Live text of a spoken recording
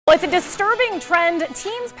Well, it's a disturbing trend.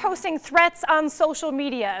 Teens posting threats on social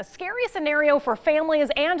media. A scary scenario for families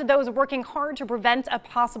and those working hard to prevent a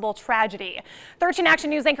possible tragedy. 13 Action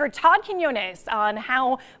News anchor Todd Quinones on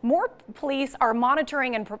how more police are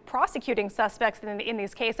monitoring and prosecuting suspects in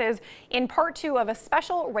these cases in part 2 of a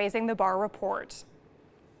special Raising the Bar report.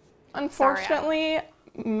 Unfortunately,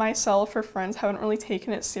 myself or friends haven't really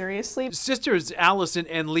taken it seriously. Sisters Allison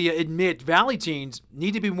and Leah admit Valley teens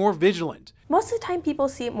need to be more vigilant. Most of the time people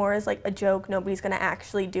see it more as like a joke, nobody's going to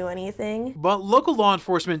actually do anything. But local law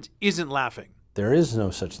enforcement isn't laughing. There is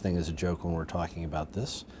no such thing as a joke when we're talking about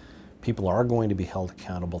this. People are going to be held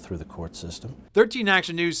accountable through the court system. 13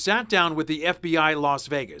 Action News sat down with the FBI Las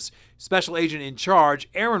Vegas. Special agent in charge,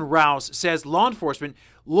 Aaron Rouse, says law enforcement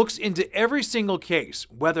looks into every single case,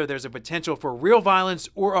 whether there's a potential for real violence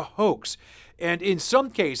or a hoax. And in some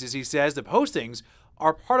cases, he says, the postings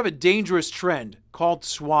are part of a dangerous trend called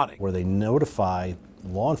swatting, where they notify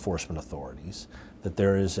law enforcement authorities that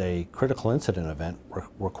there is a critical incident event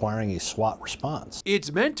requiring a SWAT response.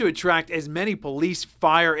 It's meant to attract as many police,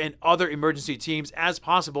 fire, and other emergency teams as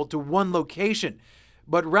possible to one location.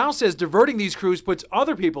 But Rouse says diverting these crews puts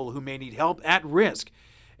other people who may need help at risk.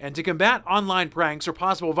 And to combat online pranks or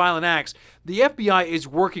possible violent acts, the FBI is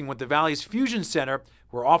working with the Valley's Fusion Center,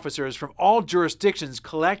 where officers from all jurisdictions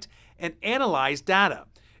collect and analyze data.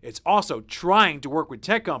 It's also trying to work with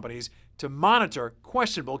tech companies to monitor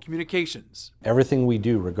questionable communications. Everything we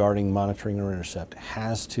do regarding monitoring or intercept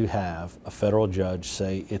has to have a federal judge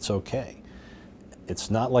say it's okay. It's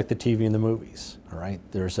not like the TV and the movies, all right?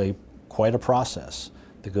 There's quite a process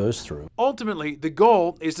that goes through. Ultimately, the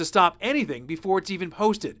goal is to stop anything before it's even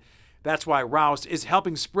posted. That's why Rouse is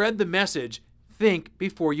helping spread the message, think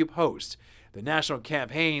before you post. The national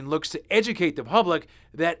campaign looks to educate the public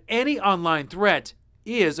that any online threat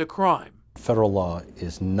is a crime. Federal law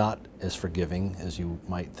is not as forgiving as you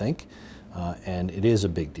might think, and it is a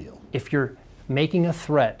big deal. If you're making a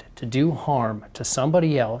threat to do harm to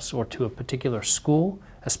somebody else or to a particular school,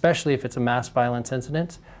 especially if it's a mass violence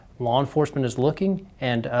incident, law enforcement is looking,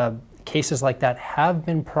 and cases like that have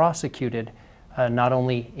been prosecuted not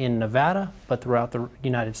only in Nevada, but throughout the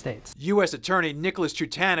United States. U.S. Attorney Nicholas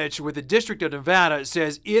Trutanich with the District of Nevada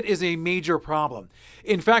says it is a major problem.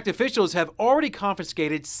 In fact, officials have already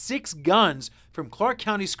confiscated 6 guns from Clark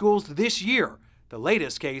County schools this year, the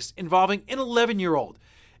latest case involving an 11-year-old.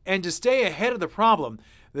 And to stay ahead of the problem,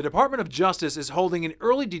 the Department of Justice is holding an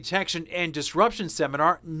early detection and disruption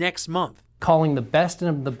seminar next month, calling the best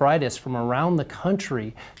and the brightest from around the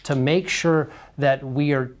country to make sure that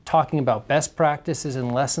we are talking about best practices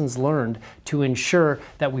and lessons learned to ensure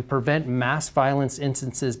that we prevent mass violence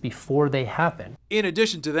instances before they happen. In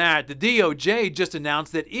addition to that, the DOJ just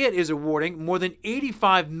announced that it is awarding more than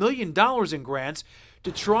 $85 million in grants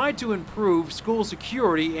to try to improve school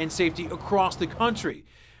security and safety across the country.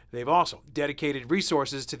 They've also dedicated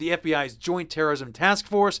resources to the FBI's Joint Terrorism Task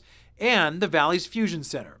Force and the Valley's Fusion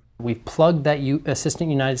Center. We've plugged that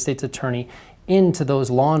Assistant United States Attorney into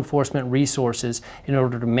those law enforcement resources in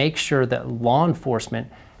order to make sure that law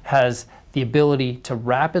enforcement has the ability to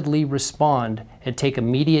rapidly respond and take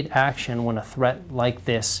immediate action when a threat like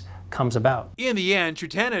this comes about. In the end,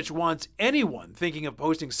 Trutanich wants anyone thinking of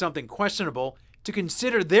posting something questionable to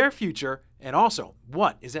consider their future and also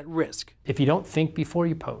what is at risk. If you don't think before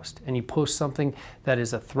you post, and you post something that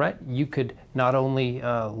is a threat, you could not only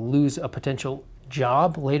lose a potential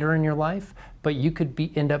job later in your life, but you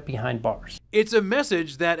could end up behind bars. It's a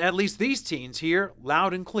message that at least these teens hear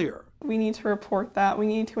loud and clear. We need to report that. We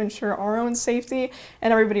need to ensure our own safety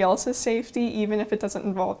and everybody else's safety, even if it doesn't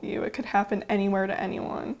involve you. It could happen anywhere to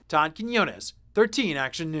anyone. Todd Quinones, 13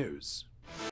 Action News.